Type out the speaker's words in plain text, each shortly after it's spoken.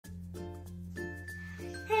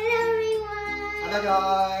Hello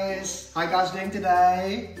guys! How you guys doing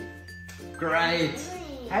today? Great!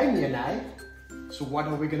 Hey Miané! So what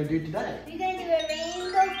are we going to do today? We're going to do a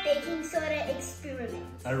rainbow baking soda experiment.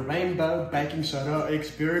 A rainbow baking soda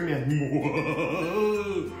experiment.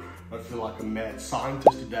 Whoa. I feel like a mad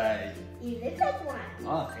scientist today. You look like one.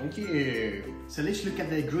 Oh, thank you. So let's look at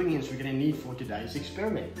the ingredients we're going to need for today's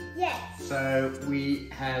experiment. Yes. So we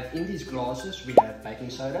have in these glasses, we have baking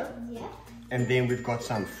soda. Yeah. And then we've got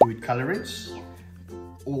some food colorants. Yeah.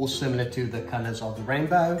 All similar to the colors of the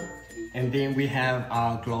rainbow. And then we have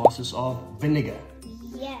our glasses of vinegar.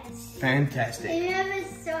 Yes. Fantastic. And we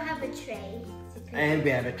also have a tray. And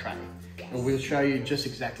we have a tray. Yes. And we'll show you just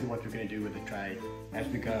exactly what we're going to do with the tray as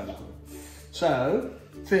we go along. So,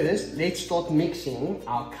 first, let's start mixing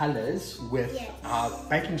our colors with our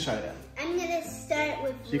baking soda. I'm going to start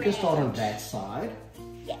with So you can start on that side.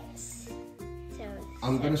 Yes. So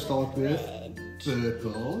I'm going to start with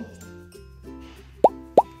purple.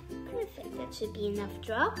 Perfect. That should be enough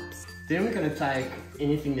drops. Then we're going to take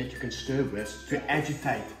anything that you can stir with to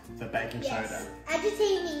agitate the baking soda.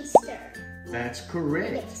 Agitate means stir. That's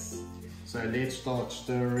correct. Yes. So let's start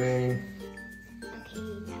stirring. Okay,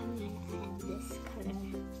 now I'm going to add this color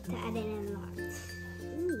to add in a lot.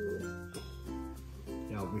 Ooh.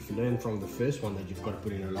 Yeah, we've learned from the first one that you've got to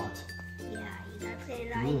put in a lot. Yeah, you got to put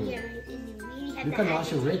it right here. And you really have Look to how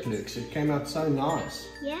nice your red looks. It came out so nice.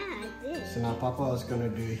 Yeah, it did. So now Papa is going to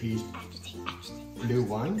do his Agitate. blue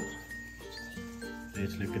one.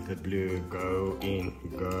 Let's look at the blue. Go in,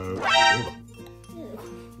 go. Ooh.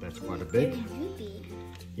 That's quite a bit. Very droopy.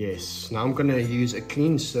 Yes, now I'm going to use a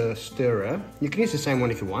clean stirrer. You can use the same one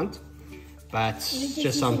if you want, but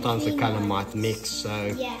just sometimes the color might mix. So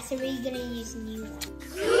Yeah, so we're going to use new ones.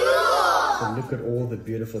 So look at all the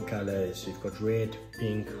beautiful colors. You've got red,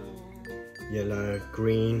 pink, yellow,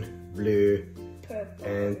 green, blue, Purple.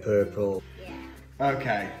 and purple. Yeah.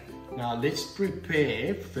 Okay, now let's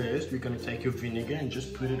prepare. First, we're going to take your vinegar and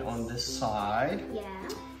just put it on this side. Yeah.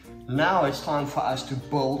 Now it's time for us to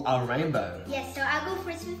build our rainbow. Yeah, so I'll go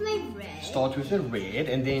first with my red. Start with the red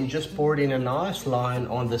and then just pour it in a nice line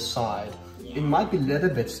on the side. Yeah. It might be a little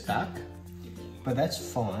bit stuck, but that's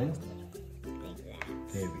fine. Like that.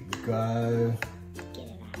 There we go. Get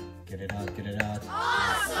it out. Get it out, get it out.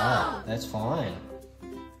 Awesome! Oh, that's fine.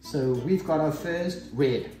 So we've got our first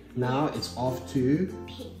red. Now it's off to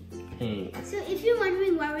Pink. pink. So if you're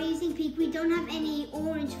wondering why we're using pink, we don't have any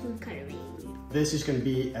orange food coloring. This is going to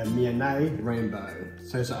be a Miané rainbow.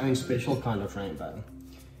 So it's our own special kind of rainbow.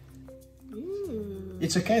 Ooh.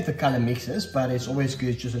 It's okay if the color mixes, but it's always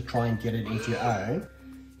good just to try and get it into your own.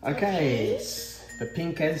 Okay, the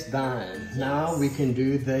pink is done. Now we can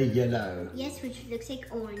do the yellow. Yes, which looks like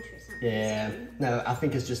orange or something. Yeah, no, I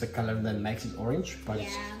think it's just the color that makes it orange, but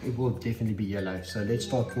it will definitely be yellow. So let's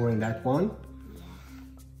start pouring that one.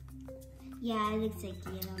 Yeah, it looks like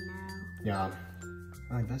yellow now. Yeah,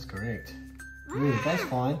 oh, that's correct. That's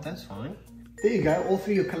fine, that's fine. There you go, all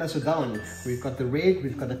three of your colors are done. We've got the red,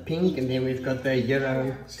 we've got the pink, and then we've got the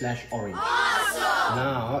yellow/orange. Awesome!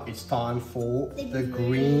 Now it's time for the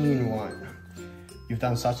green one. You've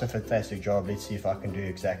done such a fantastic job. Let's see if I can do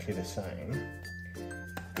exactly the same.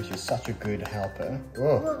 Because you're such a good helper.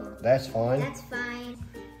 Oh, that's fine. That's fine.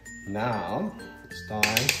 Now it's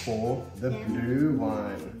time for the blue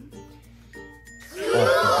one.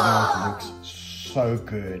 Oh, the blue looks so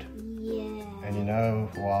good. Yeah. And you know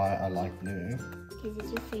why I like blue? Because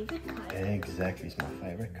it's your favorite color. Exactly, it's my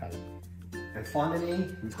favorite color. And finally,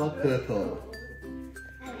 we've got purple.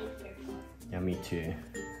 I like purple. Yeah, me too.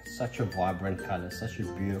 Such a vibrant color, such a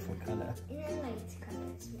beautiful color. And I like its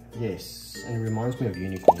color as well. Yes, and it reminds me of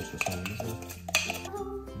unicorns for some reason.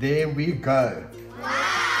 Oh. There we go.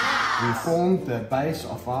 Wow! We formed the base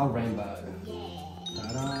of our rainbow. Yeah.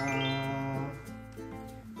 Ta-da!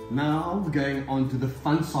 Now we're going on to the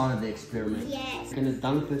fun side of the experiment. Yes. We're going to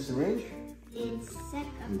dunk the syringe And suck up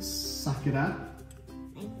and suck it up.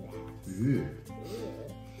 like that. Ooh.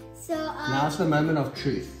 So, Now it's the moment of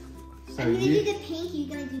truth. So I'm gonna do the pink, you're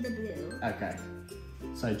gonna do the blue. Okay.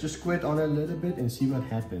 So just squirt on a little bit and see what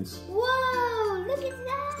happens. Whoa, look at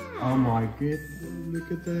that! Oh my goodness,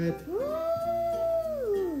 look at that.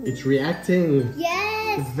 Woo! It's reacting. The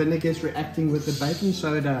Yes! vinegar is reacting with the baking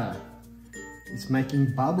soda. It's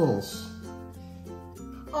making bubbles.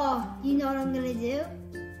 Oh, you know what I'm gonna do?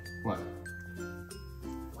 What?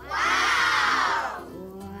 Wow!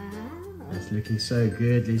 That's looking so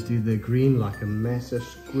good. Let's do the green like a massive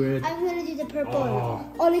squirt. I'm gonna do the purple. Oh.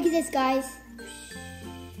 Oh, look at this, guys.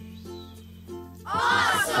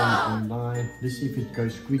 Awesome! Line. Let's see if it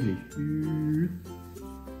goes squiggly.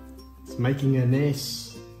 It's making a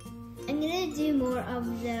mess. I'm gonna do more of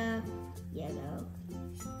the yellow.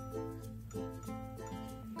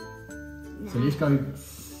 So let's go.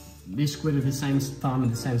 Let's squid at the same time in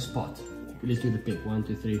the same spot. Yeah. Let's do the pink. 1,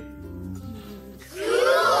 2, 3. Cool.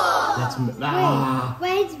 That's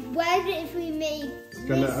Wait, what if we make it's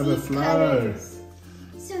gonna overflow.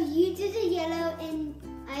 So you did the yellow and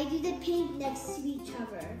I did the pink next to each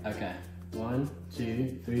other. Okay. 1,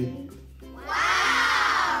 2, 3.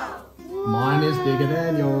 Wow! Mine is bigger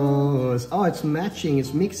than yours. Oh, it's matching.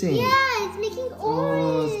 It's mixing. Yeah, it's making orange.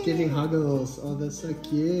 Oh, it's giving huggles. Oh, that's so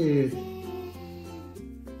cute.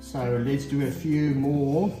 So let's do a few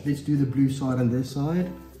more. Let's do the blue side on this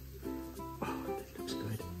side. Oh, that looks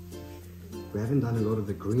good. We haven't done a lot of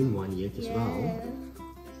the green one yet as well.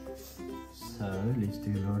 So let's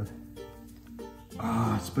do a lot of...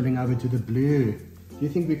 Ah, it's spilling over to the blue. Do you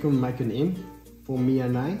think we can make an M for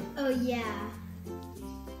Miané? Oh yeah.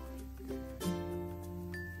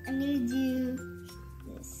 I'm gonna do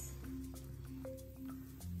this.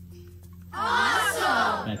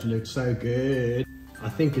 Awesome! That looks so good. I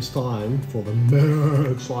think it's time for the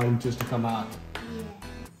milk scientist to come out.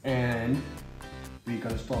 Yeah. And we're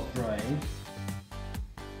going to start throwing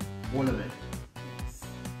all of it.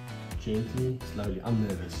 Gently, slowly. I'm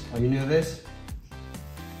nervous. Are you nervous?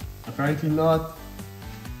 Apparently not.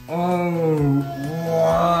 Oh,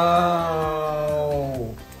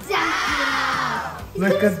 wow.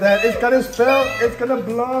 Look at that. It's going to spill. It's going to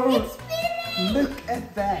blow. Look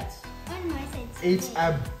at that. On my side. It's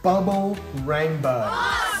a bubble rainbow.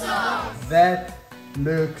 Awesome. That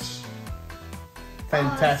looks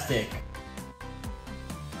fantastic.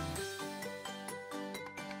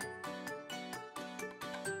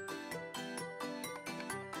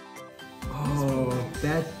 Oh,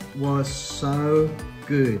 that was so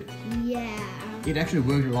good. Yeah. It actually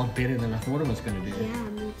worked a lot better than I thought it was going to do. Yeah,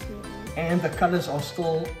 me too. And the colors are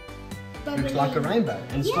still, Bubbling. looks like a rainbow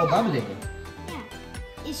and still bubbling. Yeah.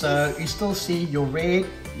 It's So just you still see your red,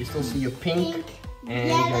 you still see your pink, and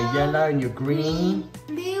yellow, your yellow and your green,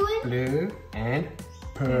 blue, and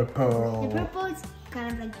purple. the purple is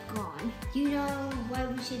kind of like gone. You know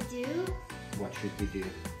what we should do? What should we do?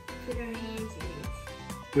 Put our hands in it.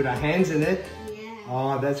 Put our hands in it? Yeah.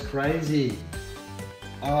 Oh, that's crazy.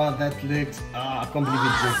 Oh, that looks, I can't believe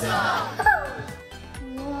it did that.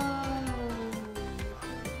 Whoa.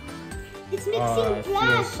 It's mixing it black.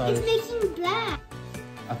 feels so- It's making black.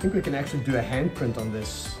 I think we can actually do a handprint on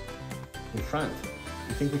this in front.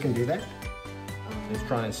 You think we can do that? Let's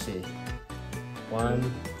try and see.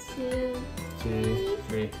 1, 2, 2,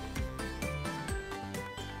 3.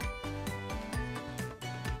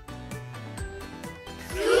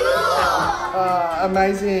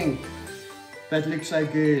 Amazing! That looks so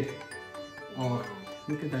good. Oh,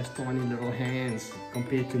 look at those tiny little hands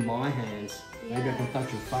compared to my hands. Maybe I can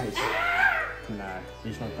touch your face. No,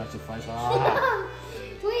 please not touch your face. Ah.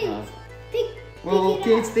 Wait. Well, pick it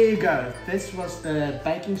kids, up. there you go. This was the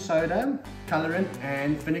baking soda, colorant,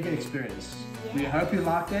 and vinegar experience. We hope you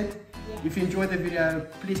liked it. If you enjoyed the video,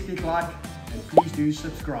 please click like and please do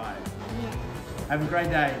subscribe. Have a great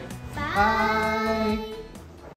day. Bye. Bye.